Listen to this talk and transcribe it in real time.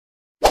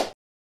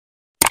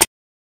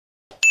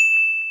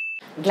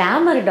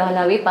Glamour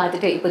டாலாவே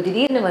பார்த்துட்டு இப்போ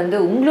திடீர்னு வந்து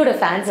உங்களோட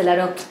ஃபேன்ஸ்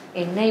எல்லாரும்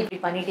என்ன இப்படி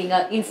பண்ணிட்டீங்க,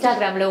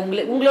 இன்ஸ்டாகிராமில்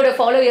உங்களோட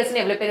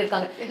ஃபாலோவர்ஸ்னு எவ்வளோ பேர்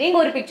இருக்காங்க,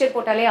 நீங்கள் ஒரு பிக்சர்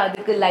போட்டாலே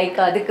அதுக்கு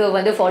லைக் அதுக்கு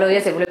வந்து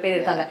ஃபாலோவர்ஸ் எவ்வளோ பேர்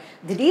இருக்காங்க,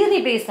 திடீர்னு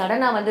இப்படி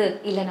சடனாக வந்து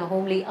இல்லை நான்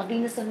ஹோம்லி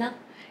அப்படின்னு சொன்னால்?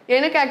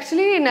 எனக்கு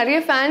ஆக்சுவலி நிறைய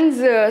ஃபேன்ஸ்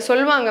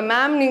சொல்லுவாங்க,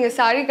 மேம் நீங்கள்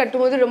சாரீ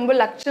கட்டும்போது ரொம்ப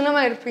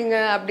லட்சணமாக இருப்பீங்க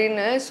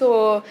அப்படின்னு. ஸோ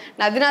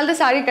நான் அதனால தான்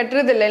சாரீ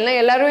கட்டுறது இல்லை, இல்லை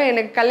எல்லாரும்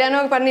எனக்கு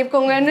கல்யாணம்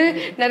பண்ணிக்கோங்கன்னு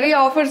நிறைய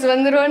offers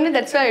வந்துடும்னு.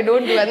 That's why I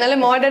don't do. அதனால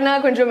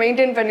மாடர்னாக கொஞ்சம்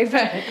மெயின்டைன்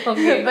பண்ணிப்பேன்.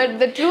 But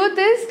the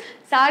truth is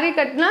sari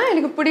கட்டினா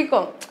எனக்கு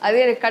பிடிக்கும், அது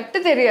எனக்கு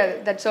கட்ட தெரியாது.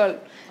 That's all.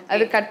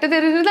 அது கட்ட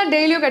தெரிஞ்சதுன்னா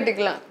டெய்லியும்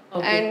கட்டிக்கலாம்.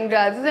 And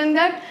other than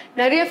that,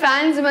 நிறைய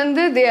fans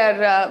வந்து they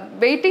are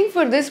waiting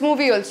for this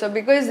movie also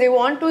because they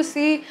want to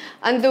see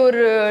அந்த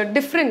ஒரு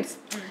difference.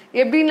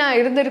 எப்படி நான்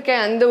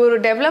இருந்திருக்கேன் அந்த ஒரு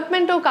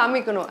டெவலப்மெண்ட்டும்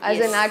காமிக்கணும்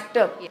as an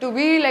actor. To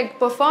be like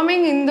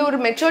performing இந்த ஒரு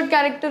matured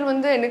character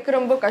வந்து எனக்கு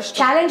ரொம்ப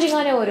கஷ்டம்.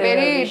 சேலஞ்சிங்கான ஒரு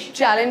very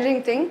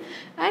challenging thing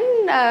and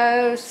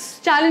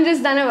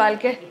challenges தானே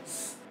வாழ்க்கை.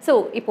 ஸோ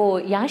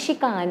இப்போது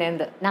யாஷிகா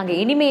ஆனந்த் நாங்கள்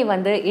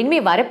இனிமே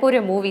வரப்போகிற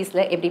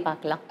மூவிஸில் எப்படி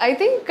பார்க்கலாம்? ஐ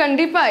திங்க்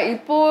கண்டிப்பாக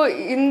இப்போது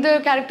இந்த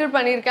கேரக்டர்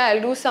பண்ணியிருக்கேன். ஐ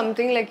do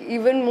something like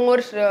even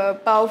more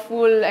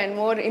powerful and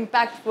more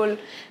impactful.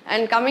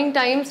 And coming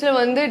டைம்ஸில்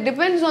வந்து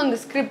டிபெண்ட்ஸ் ஆன் தி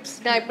ஸ்கிரிப்ட்ஸ்.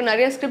 நான் இப்போ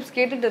நிறைய ஸ்கிரிப்ட்ஸ்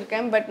கேட்டுட்டு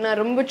இருக்கேன், பட்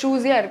நான் ரொம்ப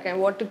சூஸியாக இருக்கேன்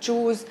வாட் டு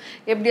சூஸ்,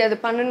 எப்படி அது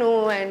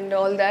பண்ணணும் and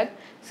all that.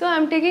 So I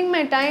am taking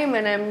my time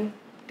and I am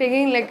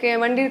taking like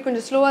என் வண்டி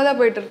கொஞ்சம் ஸ்லோவாக தான்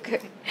போயிட்டு இருக்கு.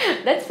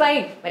 That's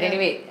fine. பட்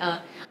எனிவே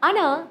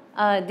ஆனால்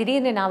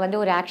திடீர்னு நான் வந்து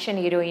ஒரு ஆக்ஷன்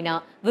ஹீரோயினா,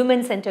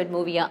 விமன் சென்டர்ட்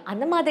மூவியா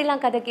அந்த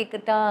மாதிரிலாம் கதை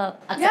கேட்குறதா?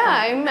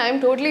 I'm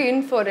totally in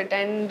for it.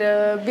 And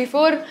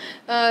before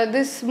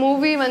this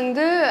movie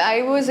வந்து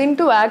I was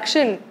into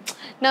action.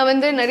 நான்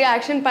வந்து நிறைய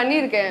ஆக்ஷன்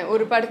பண்ணியிருக்கேன்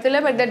ஒரு படத்தில்,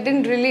 but that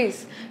didn't release.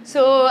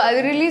 So அது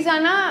ரிலீஸ்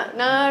ஆனால்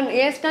நான்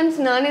என் ஸ்டன்ஸ்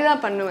நானே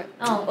தான் பண்ணுவேன்.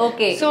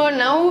 ஓகே. ஸோ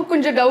நான்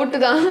கொஞ்சம் டவுட்டு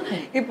தான்.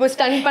 இப்போ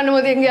ஸ்டன்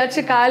பண்ணும்போது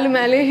எங்கேயாச்சும் கால்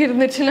மேலே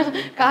இருந்துச்சுன்னா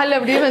கால்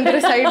அப்படியே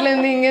வந்துடும்,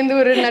 சைட்லேருந்து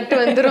இங்கேருந்து ஒரு நட்டு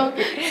வந்துடும்.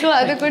 ஸோ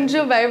அது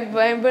கொஞ்சம்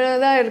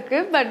பயப்படாதான்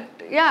இருக்குது. But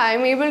yeah,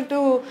 I'm able to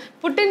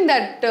put in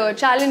that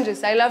challenges.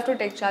 I love to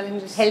take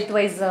challenges. Health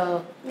wise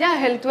yeah,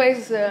 health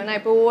wise நான்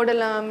இப்போ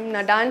ஓடலாம்,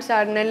 நான் dance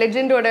ஆடினேன்,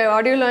 லெஜெண்டோட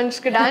audio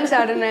லான்ச்க்கு dance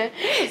ஆடினேன்.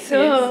 So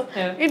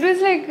it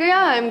was like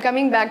yeah, I'm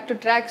coming back to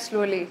track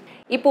slowly.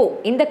 இப்போ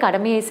இந்த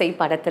கடமையை செய்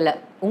படத்தில்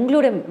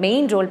உங்களோட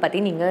மெயின் ரோல் பற்றி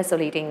நீங்கள்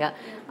சொல்லிட்டீங்க.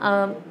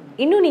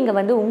 இன்னும் நீங்கள்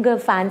வந்து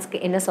உங்கள் ஃபேன்ஸ்க்கு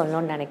என்ன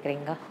சொல்லணும்னு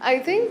நினைக்கிறீங்க? ஐ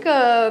திங்க்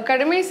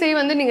கடமை செய்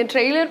வந்து நீங்கள்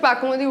ட்ரெய்லர்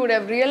பார்க்கும்போது you would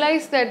have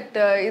realise that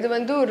இது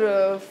வந்து ஒரு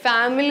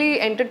family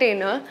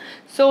entertainer.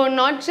 So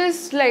not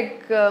just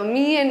like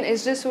me and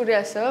S J.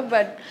 Surya sir,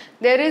 but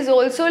there is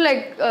also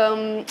like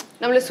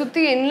நம்மளை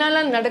சுற்றி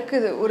என்னெல்லாம்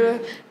நடக்குது. ஒரு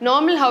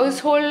நார்மல் ஹவுஸ்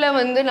ஹோல்டில்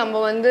வந்து நம்ம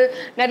வந்து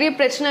நிறைய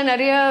பிரச்சனை,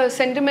 நிறைய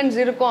சென்டிமெண்ட்ஸ்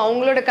இருக்கும்,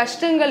 அவங்களோட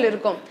கஷ்டங்கள்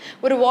இருக்கும்.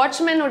 ஒரு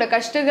வாட்ச்மேனோட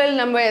கஷ்டங்கள்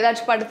நம்ம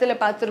ஏதாச்சும்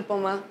படத்தில்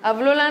பார்த்துருப்போமா?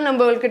 அவ்வளோலாம்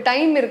நம்மளுக்கு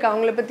டைம் இருக்குது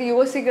அவங்கள பற்றி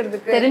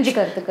யோசிக்கிறதுக்கு,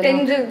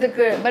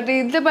 தெரிஞ்சுக்கிறதுக்கு. பட்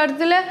இந்த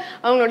படத்தில்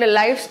அவங்களோட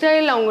லைஃப்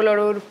ஸ்டைல்,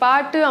 அவங்களோட ஒரு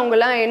பாட்டு,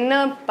 அவங்களாம்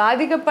என்ன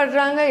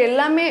பாதிக்கப்படுறாங்க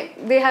எல்லாமே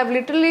they have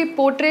literally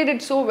portrayed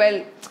it so well.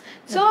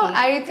 So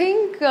I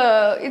think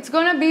it's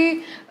gonna be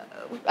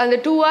அந்த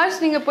 2 hours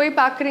நீங்கள் போய்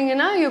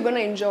பார்க்குறீங்கன்னா you're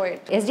gonna enjoy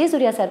it. S J.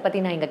 Surya sir பற்றி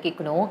நான் இங்கே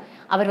கேட்கணும்.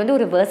 அவர் வந்து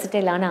ஒரு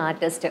வெர்சடைலான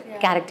ஆர்டிஸ்ட்.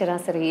 கேரக்டராக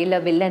சரி, இல்லை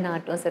வில்லன்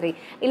ஆட்டும் சரி,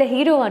 இல்லை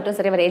ஹீரோ ஆட்டும்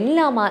சரி, அவர்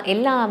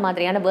எல்லா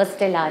மாதிரியான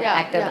வெர்சடைல்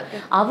ஆக்டர்.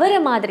 அவரை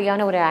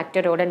மாதிரியான ஒரு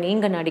ஆக்டரோட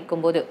நீங்கள்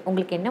நடிக்கும்போது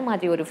உங்களுக்கு என்ன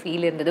மாதிரி ஒரு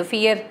ஃபீல் இருந்தது?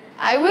 Fear?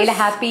 I was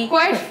happy.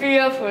 Quite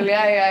fearful.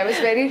 Yeah, I was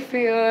very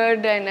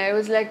feared and I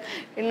was like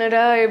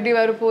என்னடா எப்படி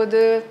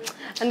வரப்போகுது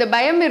அந்த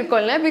பயம்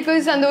இருக்கும்ல.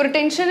 பிகாஸ் அந்த ஒரு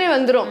டென்ஷனே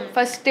வந்துடும்.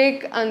 ஃபர்ஸ்ட் டேக்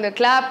அந்த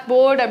கிளாப்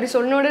போர்டு அப்படி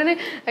சொன்ன உடனே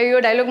ஐயோ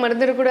டைலாக்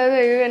மறந்துடக்கூடாது,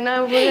 ஐயோ என்ன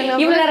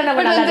இவ்வளோதான்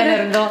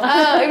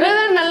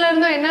நல்லா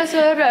இருந்தோம், என்ன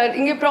சார்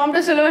இங்கே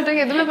ப்ராம்ப்டாக சொல்ல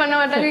மாட்டாங்க, எதுவுமே பண்ண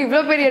மாட்டாங்க,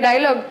 இவ்வளோ பெரிய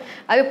டைலாக்.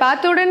 அது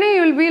பார்த்த உடனே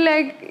யூ வில் பி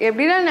லைக்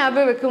எப்படிதான்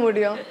ஞாபகம் வைக்க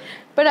முடியும்.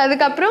 பட்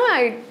அதுக்கப்புறம்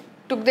ஐ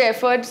took the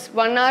efforts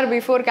 1 hour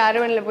before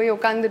caravanல போய்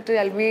உட்கார்ந்துட்டு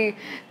I'll be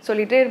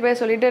சொல்லிட்டே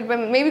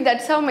இருப்பேன். Maybe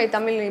that's how my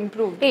Tamil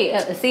improved. Hey,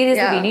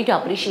 seriously, we need to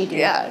appreciate you.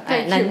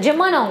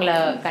 நிஜமா நான் உங்களை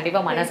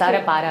கண்டிப்பா மனசார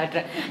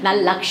பாராட்டுறேன்.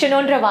 நான்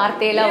லக்ஷணம்ன்ற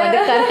வார்த்தையில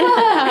வந்து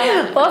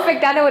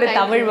பெர்ஃபெக்ட்டான ஒரு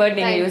தமிழ் வேர்ட்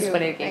நீங்க யூஸ்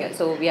பண்ணிருக்கீங்க.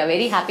 So we are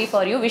very happy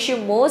for you. Wish you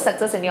more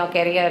success in your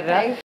career.